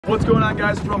What's going on,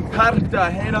 guys? From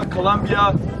Cartagena,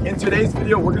 Colombia. In today's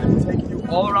video, we're going to be taking you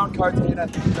all around Cartagena.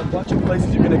 There's a bunch of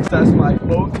places you can access by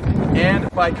boat and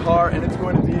by car, and it's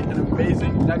going to be an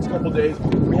amazing next couple days.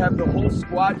 We have the whole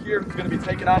squad here who's going to be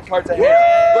taking on Cartagena.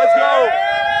 Let's go!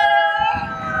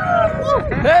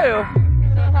 Hey!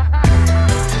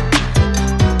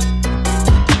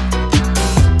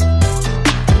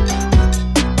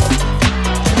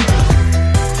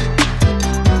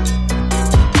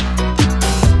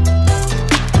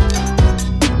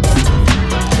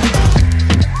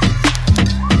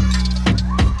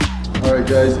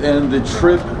 Guys, and the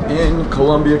trip in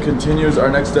Colombia continues. Our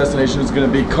next destination is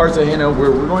going to be Cartagena, where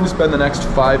we're going to spend the next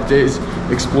 5 days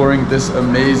exploring this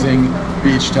amazing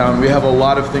beach town. We have a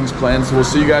lot of things planned, so we'll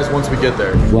see you guys once we get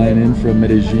there. Flying in from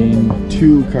Medellin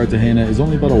to Cartagena is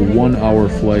only about a 1-hour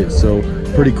flight, so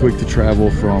pretty quick to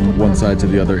travel from one side to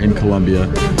the other in Colombia.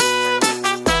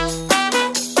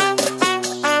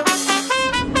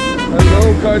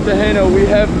 Hello Cartagena, we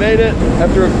have made it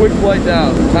after a quick flight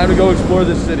down. Time to go explore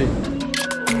this city.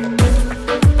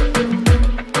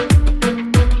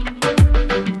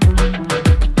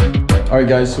 Alright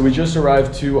guys, so we just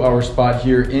arrived to our spot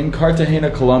here in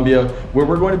Cartagena, Colombia, where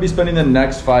we're going to be spending the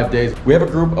next 5 days. We have a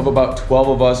group of about 12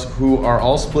 of us who are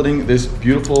all splitting this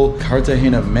beautiful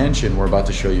Cartagena mansion we're about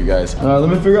to show you guys. Let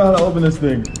me figure out how to open this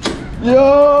thing.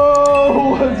 Yo,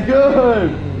 what's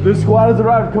good? The squad has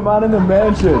arrived. Come on in the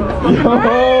mansion.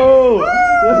 Yo,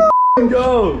 let's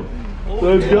go.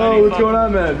 Let's go. What's going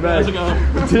on, man? How's it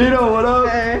going? Tito, what up?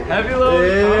 Hey. Happy load.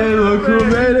 Hey, look who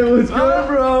made it. What's good,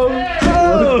 bro? Hey.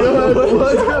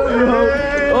 What's good, bro?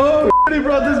 Oh, he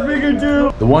brought this speaker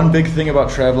too. The one big thing about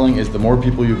traveling is the more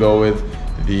people you go with,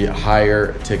 the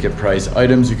higher ticket price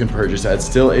items you can purchase at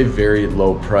still a very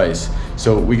low price.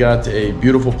 So we got a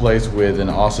beautiful place with an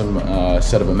awesome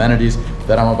set of amenities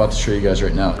that I'm about to show you guys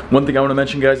right now. One thing I want to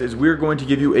mention, guys, is we're going to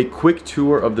give you a quick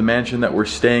tour of the mansion that we're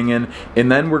staying in,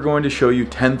 and then we're going to show you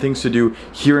 10 things to do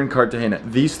here in Cartagena.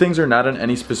 These things are not in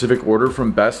any specific order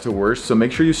from best to worst, so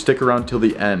make sure you stick around till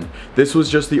the end. This was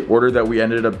just the order that we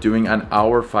ended up doing on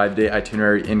our 5-day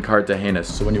itinerary in Cartagena.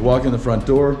 So when you walk in the front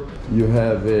door, you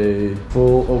have a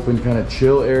full open kind of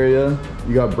chill area.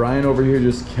 You got Brian over here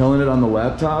just killing it on the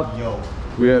laptop. Yo.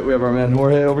 We have our man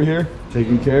Jorge over here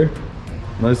taking care.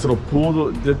 Nice little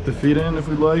pool to dip the feet in if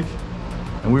we'd like.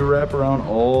 And we wrap around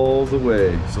all the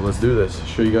way. So let's do this.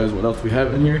 Show you guys what else we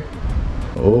have in here.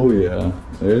 Oh yeah,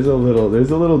 there's a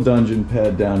little dungeon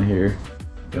pad down here.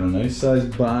 Got a nice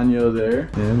sized baño there.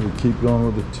 And we keep going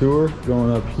with the tour.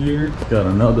 Going up here. Got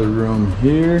another room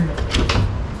here.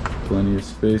 Plenty of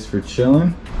space for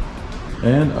chilling.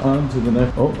 And on to the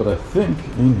next. Oh, but I think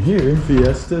in here,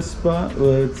 fiesta spot.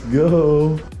 Let's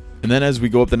go. And then as we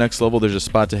go up the next level, there's a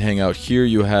spot to hang out here.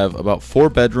 You have about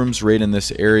 4 bedrooms right in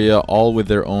this area, all with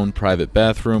their own private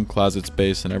bathroom, closet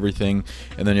space, and everything.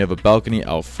 And then you have a balcony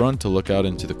out front to look out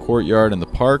into the courtyard and the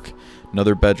park.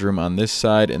 Another bedroom on this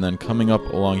side, and then coming up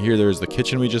along here, there's the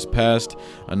kitchen we just passed,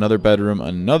 another bedroom,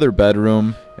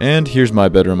 and here's my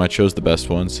bedroom. I chose the best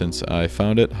one since I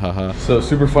found it, haha. So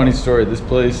super funny story, this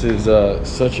place is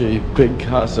such a big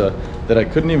casa that I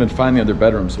couldn't even find the other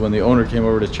bedrooms. So when the owner came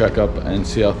over to check up and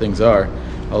see how things are,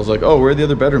 I was like, oh, where are the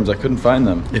other bedrooms? I couldn't find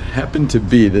them. It happened to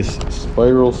be this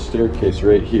spiral staircase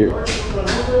right here.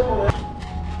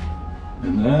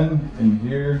 And then in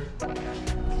here,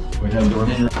 we have the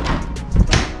room.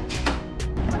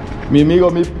 Mi amigo,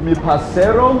 mi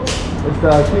parcero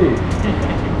está aquí.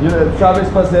 ¿Sabes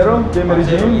parcero de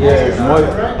Medellín? Yes.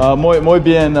 Muy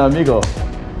bien, amigo.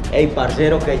 Hey,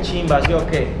 parcero, que chimba, ¿sí o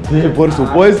qué? Sí, por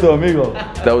supuesto, amigo.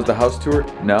 That was the house tour.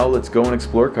 Now let's go and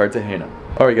explore Cartagena.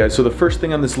 Alright guys, so the first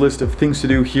thing on this list of things to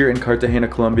do here in Cartagena,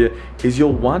 Colombia is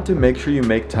you'll want to make sure you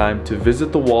make time to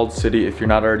visit the walled city if you're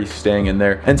not already staying in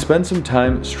there, and spend some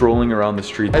time strolling around the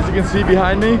street. As you can see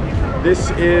behind me,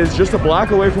 this is just a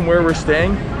block away from where we're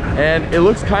staying, and it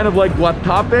looks kind of like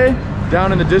Guatape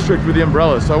down in the district with the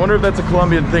umbrellas. So I wonder if that's a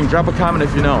Colombian thing. Drop a comment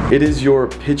if you know. It is your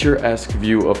picturesque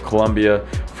view of Colombia,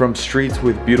 from streets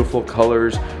with beautiful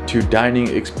colors to dining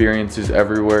experiences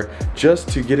everywhere, just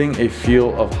to getting a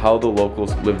feel of how the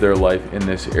locals live their life in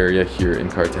this area here in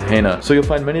Cartagena. So you'll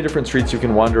find many different streets you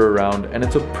can wander around, and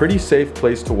it's a pretty safe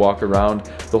place to walk around.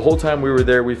 The whole time we were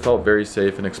there, we felt very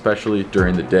safe, and especially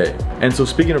during the day. And so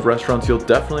speaking of restaurants, you'll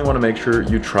definitely want to make sure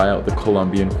you try out the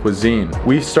Colombian cuisine.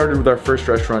 We started with our first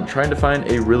restaurant trying to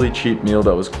find a really cheap meal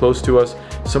that was close to us,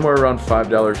 somewhere around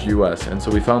 $5 US, and so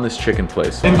we found this chicken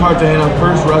place. In Cartagena,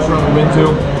 first restaurant we went to,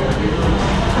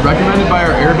 recommended by our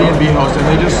Airbnb host, and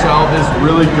they just sell this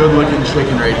really good looking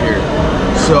chicken right here.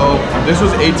 So this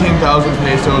was 18,000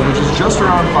 pesos, which is just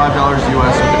around $5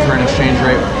 US at the current exchange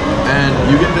rate.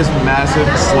 and you get this massive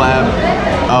slab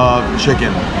of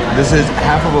chicken. This is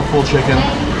half of a full chicken,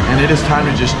 and it is time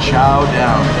to just chow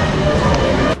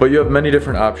down. But you have many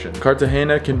different options.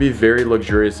 Cartagena can be very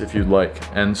luxurious if you'd like.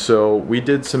 And so we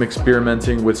did some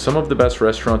experimenting with some of the best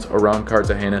restaurants around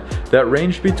Cartagena that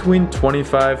ranged between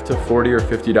 $25 to $40 or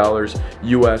 $50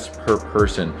 US per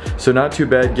person. So not too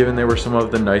bad given they were some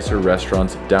of the nicer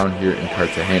restaurants down here in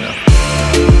Cartagena.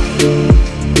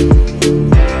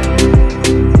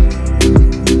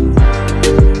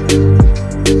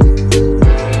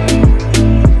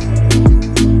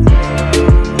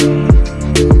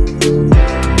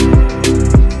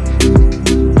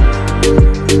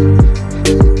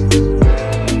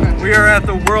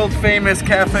 Famous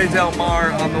Cafe Del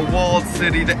Mar on the walled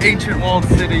city, the ancient walled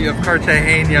city of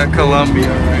Cartagena, Colombia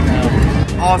right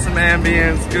now. Awesome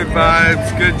ambience, good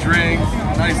vibes, good drinks,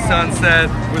 nice sunset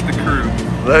with the crew.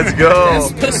 Let's go!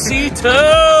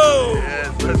 Despacito!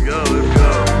 Yes, let's go, let's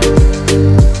go.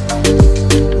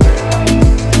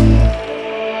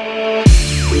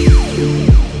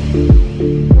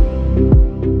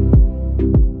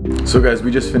 So guys,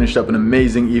 we just finished up an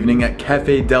amazing evening at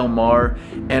Cafe Del Mar,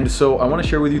 and so I want to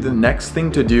share with you the next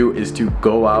thing to do is to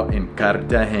go out in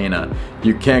Cartagena.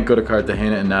 You can't go to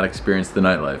Cartagena and not experience the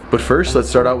nightlife. But first, let's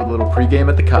start out with a little pregame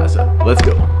at the Casa. Let's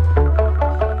go.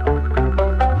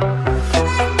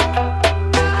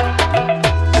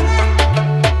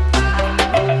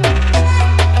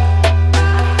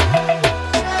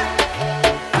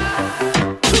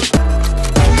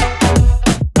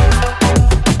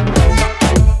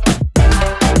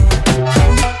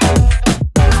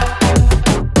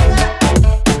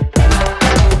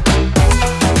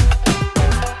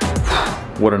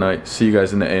 What a night. See you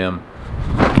guys in the AM.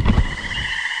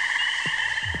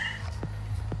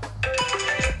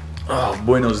 Oh,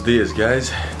 buenos dias,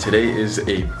 guys. Today is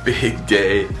a big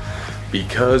day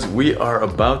because we are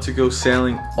about to go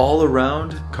sailing all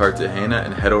around Cartagena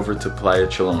and head over to Playa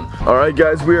Cholon. All right,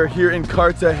 guys, we are here in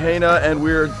Cartagena and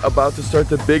we're about to start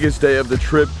the biggest day of the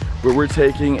trip, where we're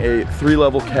taking a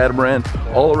 3-level catamaran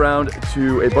all around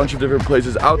to a bunch of different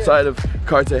places outside of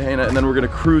Cartagena, and then we're gonna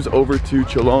cruise over to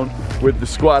Cholon with the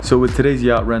squad. So with today's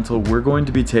yacht rental, we're going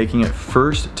to be taking it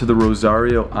first to the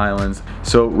Rosario Islands.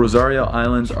 So Rosario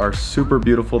Islands are super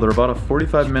beautiful. They're about a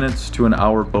 45 minutes to an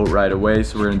hour boat ride away.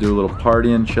 So we're gonna do a little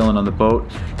partying, chilling on the boat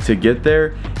to get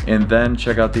there, and then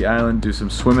check out the island, do some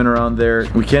swimming around there.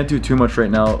 We can't do too much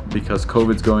right now because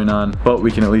COVID's going on, but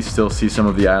we can at least still see some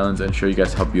of the islands and show you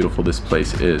guys how beautiful this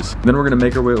place is. Then we're gonna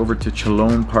make our way over to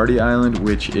Cholon Party Island,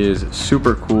 which is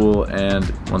super cool,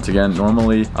 and once again,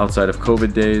 normally outside of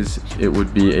COVID days, it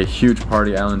would be a huge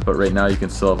party island, but right now you can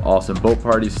still have awesome boat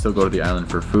parties, still go to the island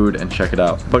for food and check it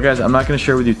out. But guys, I'm not gonna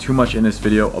share with you too much in this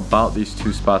video about these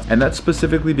two spots, and that's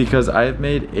specifically because I have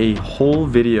made a whole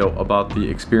video about the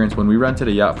experience when we rented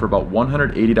a yacht for about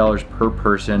 $180 per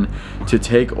person to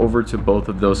take over to both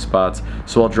of those spots.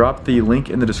 So I'll drop the link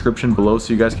in the description below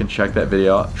so you guys can check that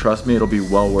video out. Trust me, it'll be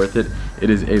well worth it. It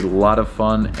is a lot of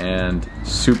fun and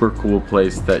super cool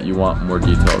place that you want more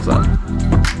details on.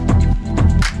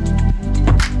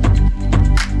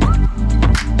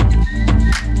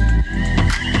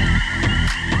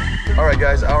 Alright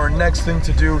guys, our next thing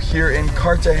to do here in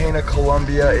Cartagena,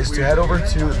 Colombia is to head over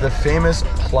to the famous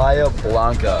Playa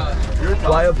Blanca.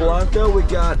 Playa Blanca, we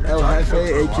got El Jefe,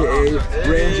 aka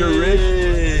Ranger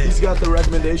Rick. He's got the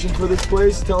recommendation for this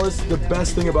place. Tell us the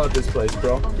best thing about this place,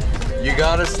 bro. You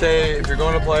gotta stay, if you're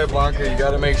going to Playa Blanca, you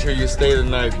gotta make sure you stay the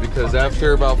night, because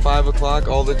after about 5 o'clock,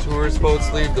 all the tourist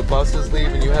boats leave, the buses leave,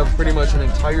 and you have pretty much an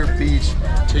entire beach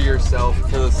to yourself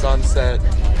for the sunset.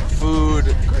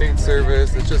 Food, great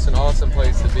service. It's just an awesome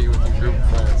place to be with your group of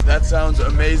friends. That sounds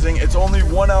amazing. It's only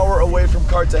 1 hour away from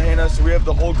Cartagena, so we have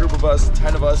the whole group of us,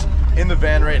 10 of us, in the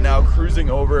van right now, cruising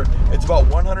over. It's about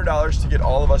 $100 to get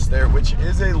all of us there, which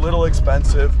is a little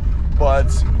expensive,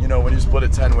 but you know, when you split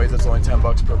it 10 ways, that's only 10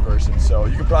 bucks per person. So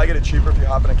you can probably get it cheaper if you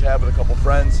hop in a cab with a couple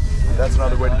friends. That's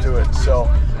another way to do it. So,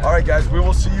 all right guys, we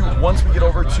will see you once we get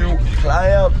over to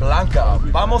Playa Blanca.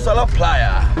 Vamos a la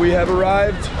playa. We have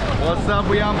arrived. What's up?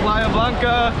 We on Playa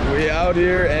Blanca. We out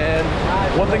here, and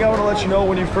one thing I want to let you know,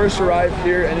 when you first arrive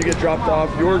here and you get dropped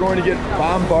off, you're going to get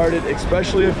bombarded,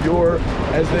 especially if you're,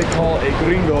 as they call, a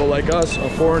gringo like us, a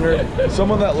foreigner,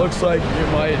 someone that looks like you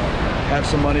might have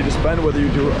some money to spend, whether you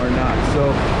do it or not.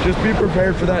 So just be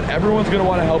prepared for that. Everyone's going to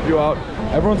want to help you out.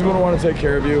 Everyone's going to want to take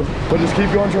care of you, but just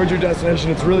keep going towards your destination.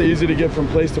 It's really easy to get from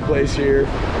place to place here.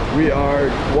 We are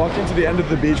walking to the end of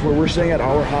the beach where we're staying at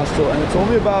our hostel, and it's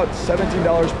only about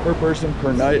 $17 per person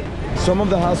per night. Some of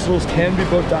the hostels can be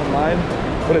booked online,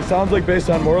 but it sounds like, based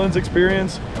on Moreland's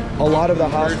experience, a lot of the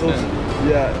hostels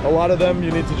Yeah, a lot of them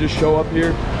you need to just show up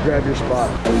here, grab your spot.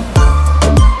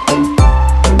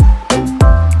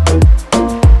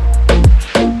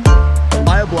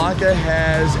 Playa Blanca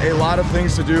has a lot of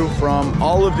things to do, from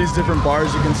all of these different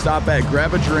bars you can stop at,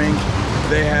 grab a drink.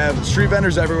 They have street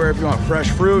vendors everywhere. If you want fresh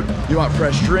fruit, you want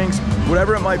fresh drinks,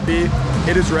 whatever it might be,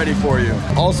 it is ready for you.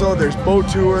 Also, there's boat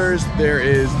tours, there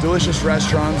is delicious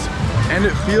restaurants, and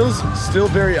it feels still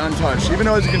very untouched. Even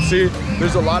though, as you can see,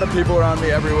 there's a lot of people around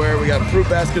me everywhere. We got fruit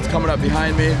baskets coming up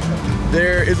behind me.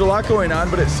 There is a lot going on,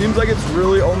 but it seems like it's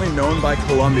really only known by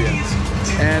Colombians.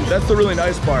 And that's the really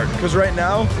nice part, because right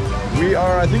now, we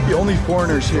are, I think, the only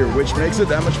foreigners here, which makes it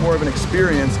that much more of an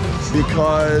experience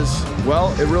because,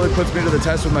 well, it really puts me to the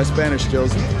test with my Spanish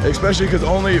skills, especially because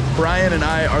only Brian and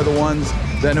I are the ones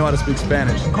that know how to speak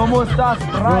Spanish. ¿Cómo estás,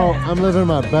 Brian? Bro, I'm living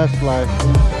my best life.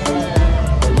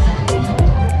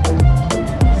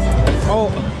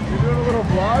 Oh, you're doing a little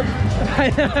vlog? I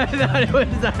thought it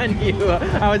was on you.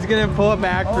 I was gonna pull it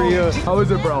back for you. How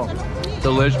is it, bro?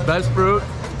 Delicious, best fruit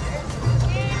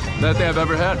that they have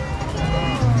ever had.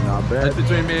 Not bad. That's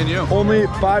between me and you. Only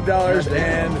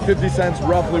 $5.50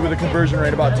 roughly, with a conversion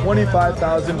rate, about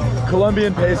 25,000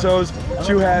 Colombian pesos,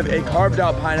 to have a carved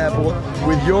out pineapple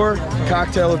with your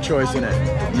cocktail of choice in it.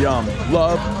 Yum.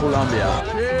 Love Colombia.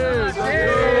 Cheers.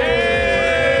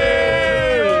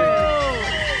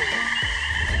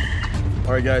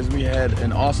 All right, guys, we had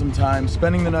an awesome time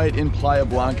spending the night in Playa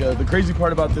Blanca. The crazy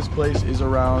part about this place is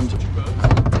around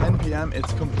 10 p.m.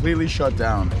 it's completely shut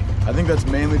down. I think that's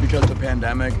mainly because of the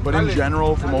pandemic, but in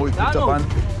general, from what we picked up on,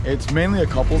 it's mainly a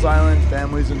couples island,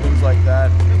 families and things like that.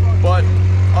 But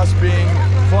us being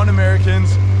fun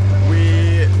Americans,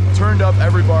 we turned up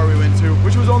every bar we went to,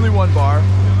 which was only one bar,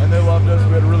 and they loved us.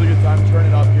 We had a really good time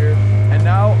turning up here. And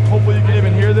now, hopefully you can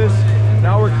even hear this,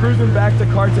 now we're cruising back to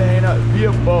Cartagena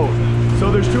via boat.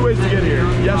 So there's two ways to get here.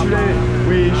 Yesterday,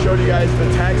 we showed you guys the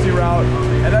taxi route,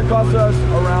 and that cost us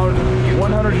around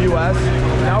 100 US.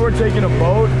 Now we're taking a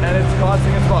boat, and it's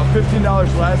costing us about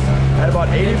 $15 less, at about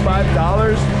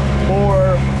 $85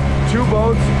 for two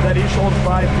boats that each hold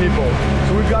 5 people.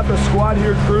 So we've got the squad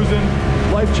here cruising,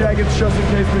 life jackets just in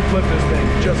case we flip this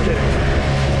thing. Just kidding.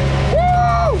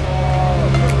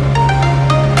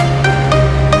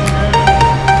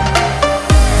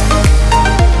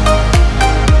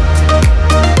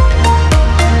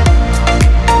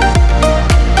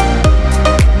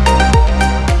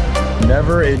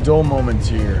 Never a dull moment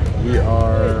here. We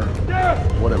are,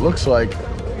 what it looks like,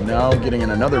 now getting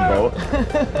in another boat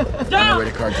on our way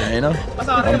to Cartagena.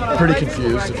 I'm pretty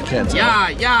confused, if you can't tell.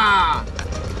 Yeah.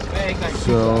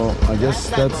 So I guess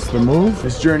that's the move.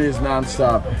 This journey is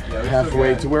non-stop.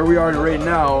 Halfway to where we are right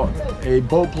now, a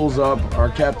boat pulls up, our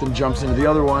captain jumps into the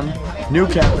other one, new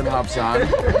captain hops on,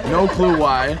 no clue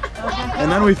why, and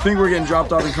then we think we're getting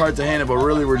dropped off in Cartagena, but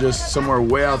really we're just somewhere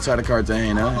way outside of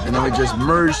Cartagena, and then we just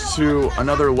merged to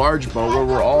another large boat where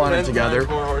we're all on it together.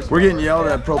 We're getting yelled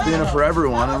at propina for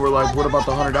everyone, and we're like, what about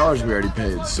the $100 we already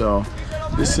paid? So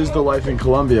this is the life in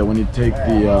Colombia when you take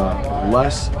the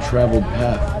less traveled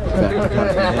path back to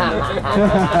Cartagena.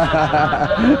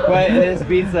 But this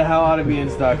beats the hell out of being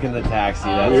stuck in the taxi.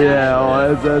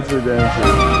 That's that's for damn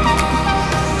sure.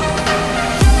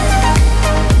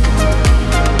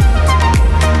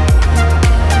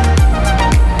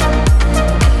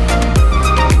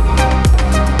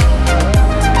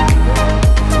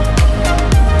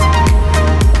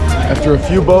 After a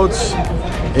few boats,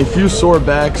 a few sore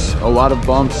backs, a lot of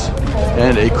bumps,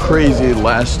 and a crazy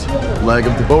last leg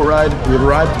of the boat ride, we have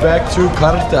arrived back to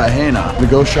Cartagena. We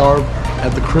go shower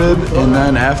at the crib, and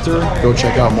then after, go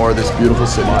check out more of this beautiful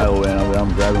city. Mile away,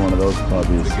 I'm grabbing one of those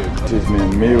puppies. Excuse me,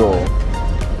 amigo.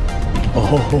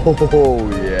 Oh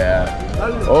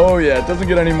yeah. Oh yeah, it doesn't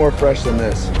get any more fresh than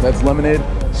this. That's lemonade,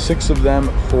 6 of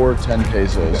them for 10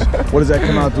 pesos. What does that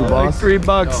come out to, boss? like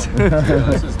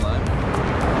 $3.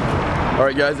 All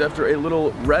right, guys, after a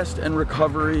little rest and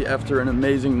recovery after an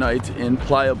amazing night in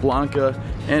Playa Blanca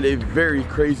and a very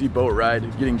crazy boat ride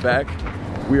getting back,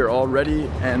 we are all ready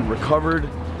and recovered,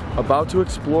 about to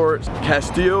explore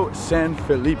Castillo San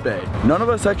Felipe. None of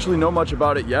us actually know much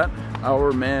about it yet.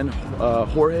 Our man,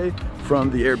 Jorge, from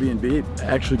the Airbnb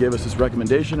actually gave us this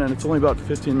recommendation, and it's only about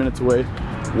 15 minutes away,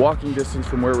 walking distance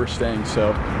from where we're staying.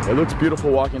 So it looks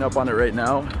beautiful walking up on it right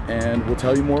now, and we'll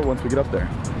tell you more once we get up there.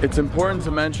 It's important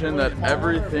to mention that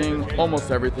everything,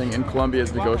 almost everything in Colombia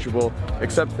is negotiable,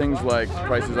 except things like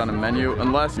prices on a menu.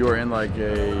 Unless you're in like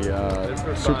a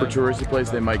super touristy place,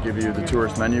 they might give you the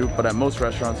tourist menu, but at most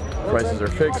restaurants, prices are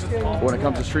fixed. But when it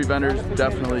comes to street vendors,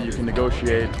 definitely you can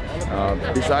negotiate.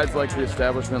 Besides like the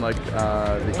establishment, like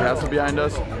the castle behind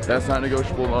us, that's not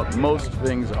negotiable. Most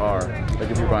things are.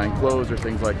 Like if you're buying clothes or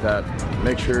things like that,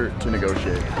 make sure to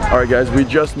negotiate. All right guys, we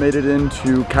just made it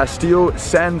into Castillo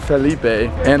San Felipe,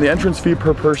 and the entrance fee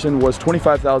per person was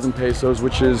 25,000 pesos,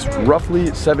 which is roughly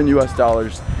 $7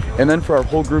 US. And then for our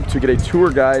whole group to get a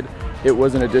tour guide, it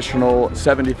was an additional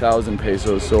 70,000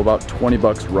 pesos, so about 20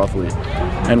 bucks roughly.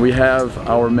 And we have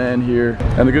our man here,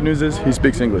 and the good news is he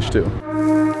speaks English too.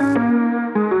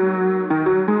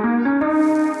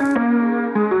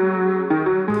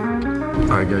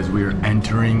 Alright guys, we are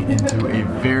entering into a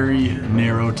very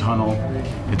narrow tunnel.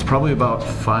 It's probably about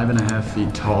 5.5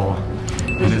 feet tall.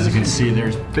 And as you can see,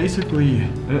 there's basically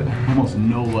almost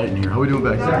no light in here. How are we doing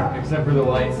back there? Except for the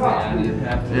lights they added.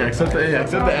 Yeah, except the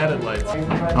added lights.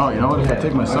 Oh, you know what? If I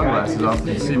take my sunglasses off,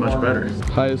 you can see much better.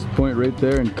 Highest point right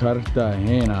there in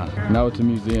Cartagena. Now it's a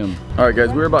museum. All right, guys,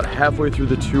 we're about halfway through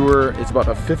the tour. It's about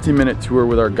a 50-minute tour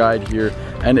with our guide here,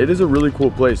 and it is a really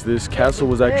cool place. This castle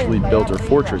was actually built, or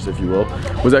fortress, if you will,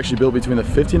 was actually built between the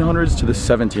 1500s to the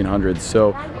 1700s.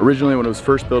 So originally, when it was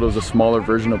first built, it was a smaller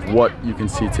version of what you can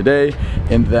see today.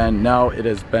 And then now it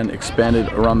has been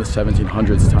expanded around the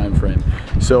 1700s time frame.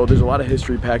 So there's a lot of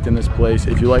history packed in this place.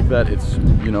 If you like that, it's,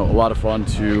 you know, a lot of fun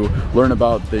to learn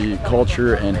about the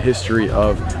culture and history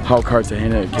of how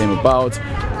Cartagena came about,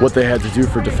 what they had to do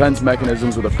for defense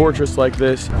mechanisms with a fortress like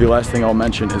this. The last thing I'll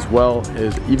mention as well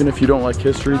is, even if you don't like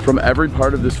history, from every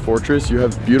part of this fortress you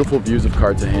have beautiful views of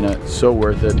Cartagena. It's so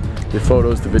worth it. The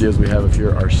photos, the videos we have of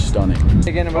here are stunning.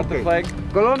 Again about the flag.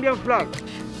 Colombian flag.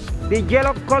 The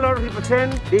yellow color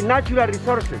represents the natural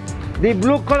resources. The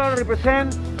blue color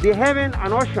represents the heaven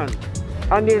and ocean.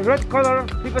 And the red color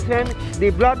represents the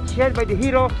blood shed by the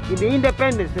hero in the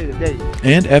Independence Day.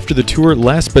 And after the tour,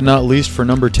 last but not least, for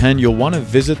number 10, you'll want to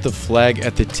visit the flag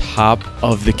at the top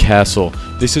of the castle.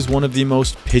 This is one of the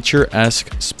most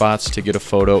picturesque spots to get a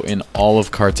photo in all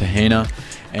of Cartagena.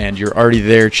 And you're already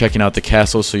there checking out the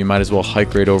castle, so you might as well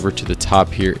hike right over to the top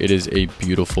here. It is a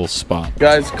beautiful spot.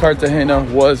 Guys, Cartagena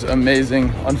was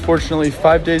amazing. Unfortunately,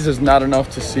 5 days is not enough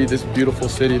to see this beautiful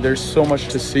city. There's so much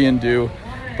to see and do,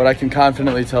 but I can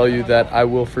confidently tell you that I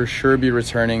will for sure be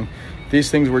returning.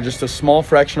 These things were just a small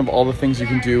fraction of all the things you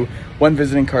can do when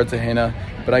visiting Cartagena,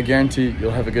 but I guarantee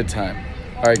you'll have a good time.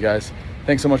 All right, guys,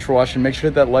 thanks so much for watching. Make sure to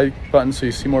hit that like button so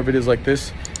you see more videos like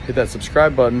this. Hit that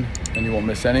subscribe button and you won't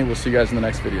miss any. We'll see you guys in the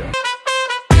next video.